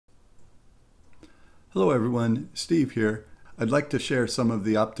Hello everyone, Steve here. I'd like to share some of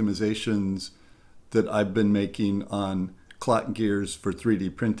the optimizations that I've been making on clock gears for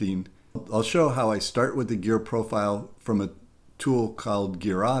 3D printing. I'll show how I start with the gear profile from a tool called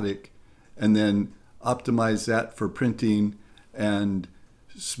Gearotic and then optimize that for printing, and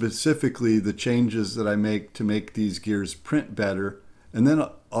specifically the changes that I make to make these gears print better. And then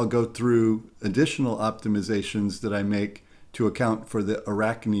I'll go through additional optimizations that I make to account for the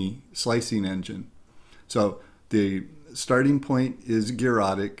Arachne slicing engine. So the starting point is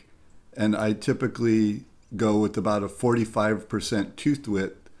Gearotic, and I typically go with about a 45% tooth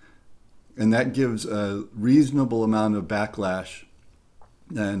width, and that gives a reasonable amount of backlash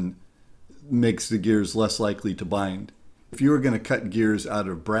and makes the gears less likely to bind. If you were going to cut gears out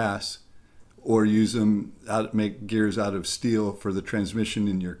of brass or use them make gears out of steel for the transmission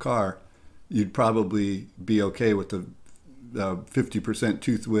in your car, you'd probably be okay with the 50%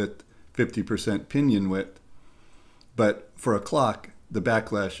 tooth width, 50% pinion width. But for a clock, the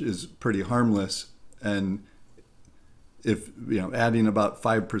backlash is pretty harmless, and adding about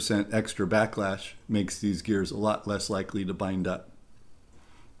 5% extra backlash makes these gears a lot less likely to bind up.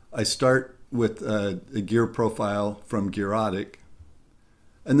 I start with a gear profile from Gearotic,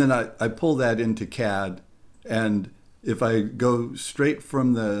 and then I pull that into CAD, and if I go straight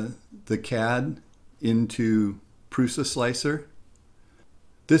from the CAD into Prusa Slicer,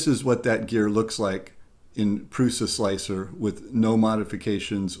 this is what that gear looks like in Prusa Slicer with no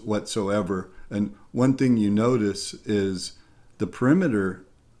modifications whatsoever. And one thing you notice is the perimeter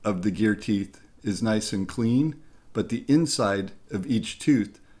of the gear teeth is nice and clean, but the inside of each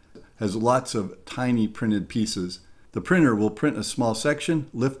tooth has lots of tiny printed pieces. The printer will print a small section,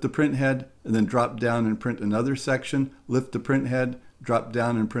 lift the print head, and then drop down and print another section, lift the print head, drop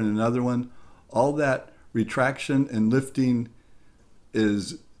down and print another one. All that retraction and lifting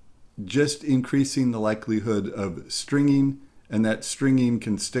is just increasing the likelihood of stringing, and that stringing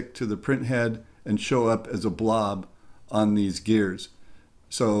can stick to the print head and show up as a blob on these gears.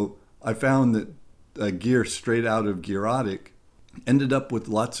 So I found that a gear straight out of Gearotic ended up with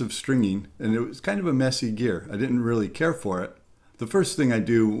lots of stringing, and it was kind of a messy gear. I didn't really care for it. The first thing I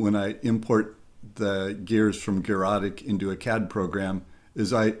do when I import the gears from Gearotic into a CAD program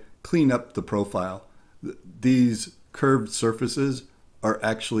is I clean up the profile. These curved surfaces are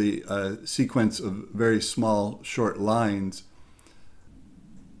actually a sequence of very small, short lines.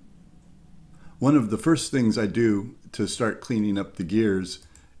 One of the first things I do to start cleaning up the gears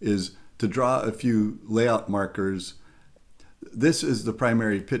is to draw a few layout markers. This is the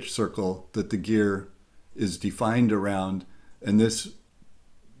primary pitch circle that the gear is defined around, and this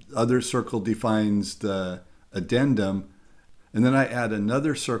other circle defines the addendum, and then I add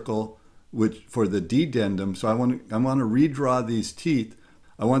another circle for the dedendum. So I want to redraw these teeth.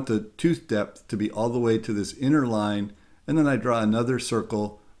 I want the tooth depth to be all the way to this inner line, and then I draw another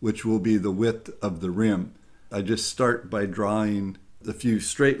circle which will be the width of the rim. I just start by drawing a few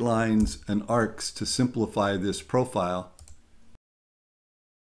straight lines and arcs to simplify this profile.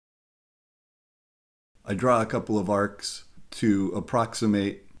 I draw a couple of arcs to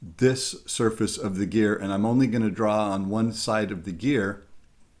approximate this surface of the gear, and I'm only going to draw on one side of the gear.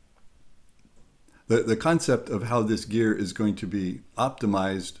 The concept of how this gear is going to be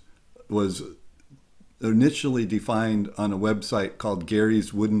optimized was initially defined on a website called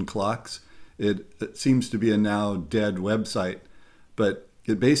Gary's Wooden Clocks. It seems to be a now dead website, but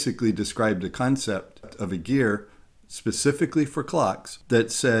it basically described a concept of a gear specifically for clocks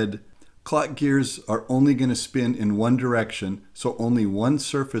that said clock gears are only going to spin in one direction, so only one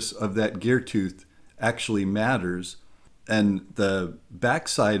surface of that gear tooth actually matters, and the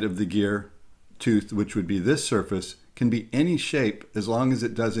backside of the gear tooth, which would be this surface, can be any shape as long as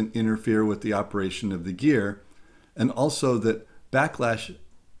it doesn't interfere with the operation of the gear. And also that backlash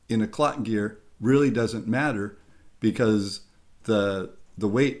in a clock gear really doesn't matter, because the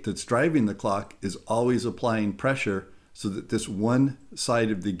weight that's driving the clock is always applying pressure so that this one side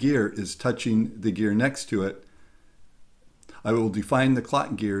of the gear is touching the gear next to it. I will define the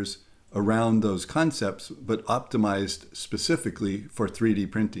clock gears around those concepts, but optimized specifically for 3D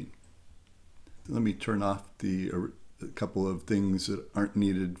printing. Let me turn off a couple of things that aren't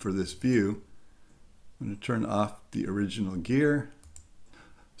needed for this view. I'm going to turn off the original gear.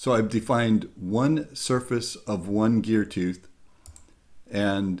 So I've defined one surface of one gear tooth,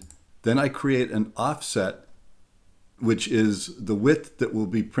 and then I create an offset, which is the width that will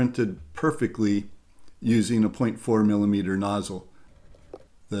be printed perfectly using a 0.4 millimeter nozzle.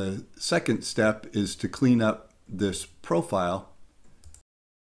 The second step is to clean up this profile.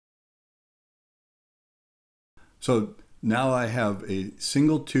 So now I have a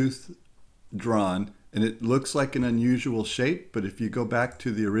single tooth drawn And it looks like an unusual shape, but if you go back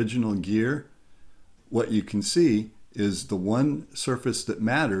to the original gear, what you can see is the one surface that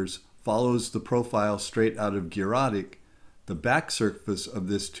matters follows the profile straight out of Gearotic. The back surface of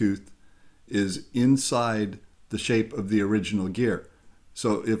this tooth is inside the shape of the original gear.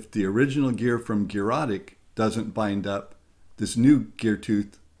 So if the original gear from Gearotic doesn't bind up, this new gear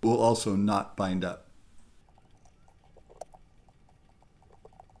tooth will also not bind up.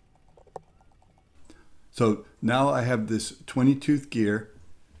 So now I have this 20-tooth gear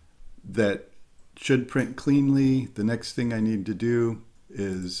that should print cleanly. The next thing I need to do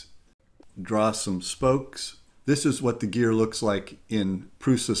is draw some spokes. This is what the gear looks like in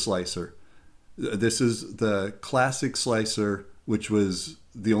Prusa slicer. This is the classic slicer, which was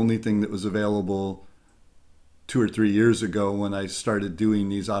the only thing that was available 2 or 3 years ago when I started doing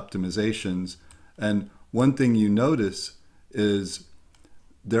these optimizations. And one thing you notice is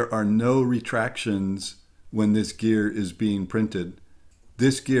there are no retractions when this gear is being printed.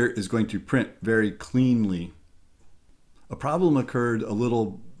 This gear is going to print very cleanly. A problem occurred a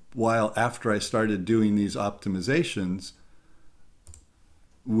little while after I started doing these optimizations,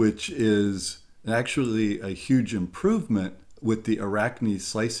 which is actually a huge improvement with the Arachne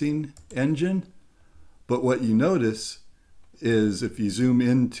slicing engine. But what you notice is if you zoom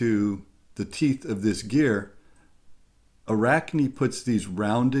into the teeth of this gear, Arachne puts these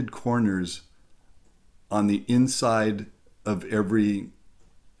rounded corners on the inside of every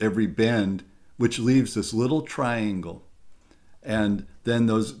bend, which leaves this little triangle. And then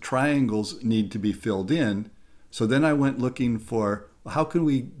those triangles need to be filled in. So then I went looking for, how can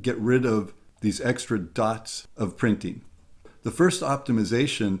we get rid of these extra dots of printing? The first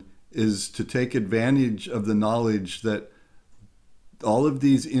optimization is to take advantage of the knowledge that all of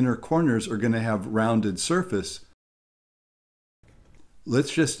these inner corners are going to have rounded surface.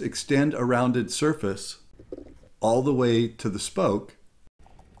 Let's just extend a rounded surface all the way to the spoke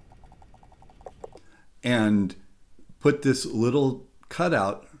and put this little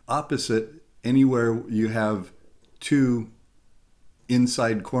cutout opposite anywhere you have 2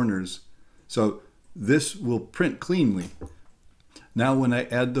 inside corners. So this will print cleanly. Now when I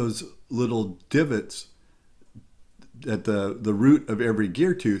add those little divots at the root of every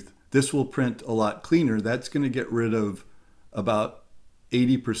gear tooth, this will print a lot cleaner. That's going to get rid of about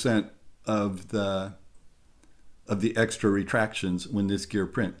 80% of the extra retractions when this gear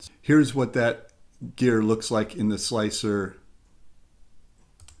prints. Here's what that gear looks like in the slicer.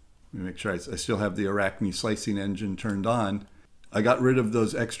 Let me make sure I still have the Arachne slicing engine turned on. I got rid of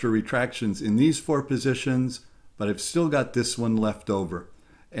those extra retractions in these 4 positions, but I've still got this one left over.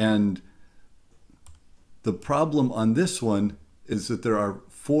 And the problem on this one is that there are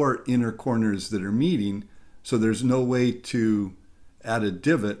 4 inner corners that are meeting, so there's no way to add a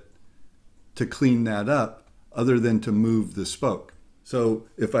divot to clean that up other than to move the spoke. So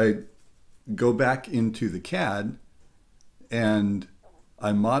if I go back into the CAD and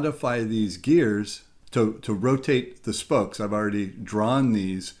I modify these gears to rotate the spokes, I've already drawn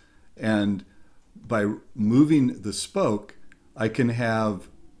these, and by moving the spoke, I can have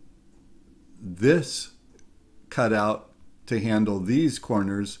this cut out to handle these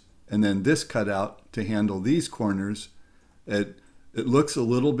corners, and then this cut out to handle these corners. It looks a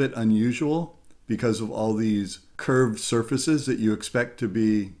little bit unusual because of all these curved surfaces that you expect to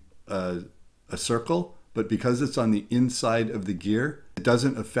be a circle, but because it's on the inside of the gear, it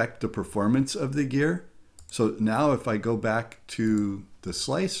doesn't affect the performance of the gear. So now if I go back to the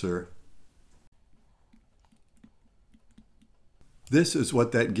slicer, this is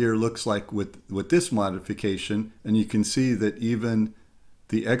what that gear looks like with this modification, and you can see that even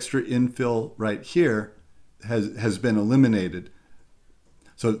the extra infill right here has been eliminated.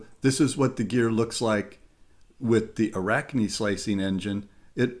 So this is what the gear looks like with the Arachne slicing engine.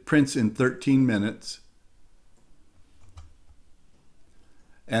 It prints in 13 minutes.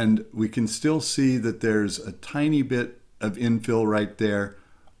 And we can still see that there's a tiny bit of infill right there.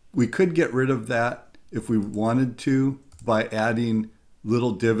 We could get rid of that if we wanted to by adding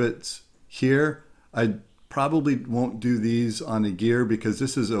little divots here. I probably won't do these on a gear because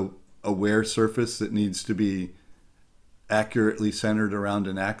this is a wear surface that needs to be accurately centered around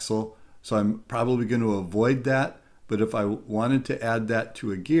an axle. So I'm probably going to avoid that. But if I wanted to add that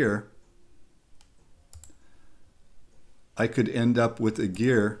to a gear, I could end up with a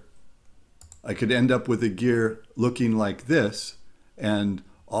gear. I could end up with a gear looking like this, and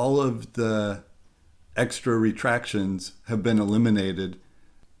all of the extra retractions have been eliminated.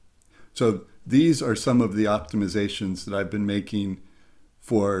 So these are some of the optimizations that I've been making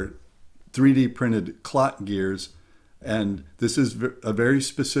for 3D printed clock gears. And this is a very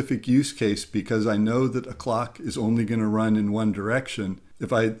specific use case because I know that a clock is only going to run in one direction.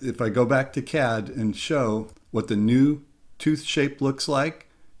 If I go back to CAD and show what the new tooth shape looks like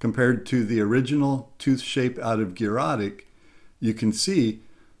compared to the original tooth shape out of Gearotic, you can see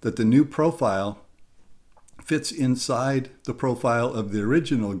that the new profile fits inside the profile of the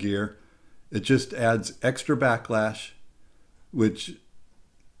original gear. It just adds extra backlash, which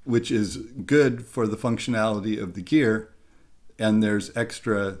is good for the functionality of the gear, and there's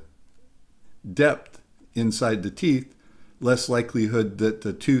extra depth inside the teeth, less likelihood that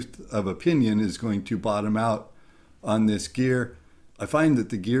the tooth of a pinion is going to bottom out on this gear. I find that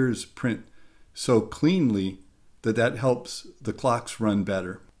the gears print so cleanly that helps the clocks run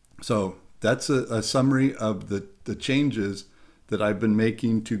better. So that's a summary of the changes that I've been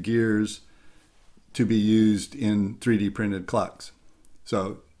making to gears to be used in 3D printed clocks.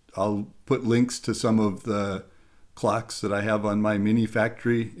 So I'll put links to some of the clocks that I have on my mini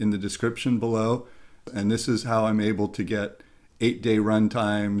factory in the description below. And this is how I'm able to get 8-day run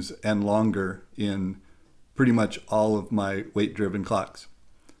times and longer in pretty much all of my weight-driven clocks.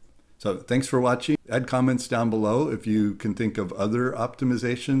 So thanks for watching. Add comments down below if you can think of other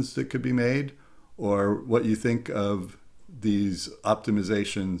optimizations that could be made, or what you think of these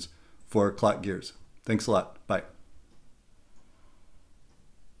optimizations for clock gears. Thanks a lot. Bye.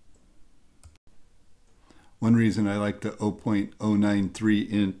 One reason I like the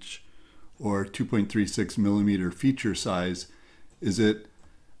 0.093 inch or 2.36 millimeter feature size is it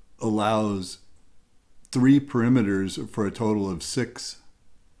allows 3 perimeters for a total of 6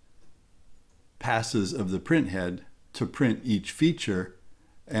 passes of the print head to print each feature.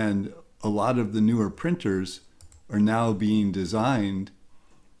 And a lot of the newer printers are now being designed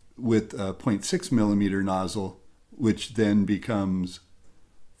with a 0.6 millimeter nozzle, which then becomes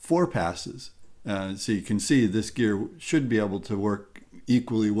 4 passes. So you can see this gear should be able to work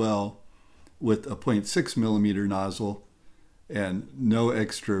equally well with a 0.6 millimeter nozzle and no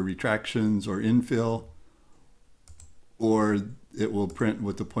extra retractions or infill, or it will print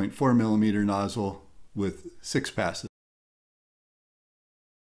with a 0.4 millimeter nozzle with 6 passes.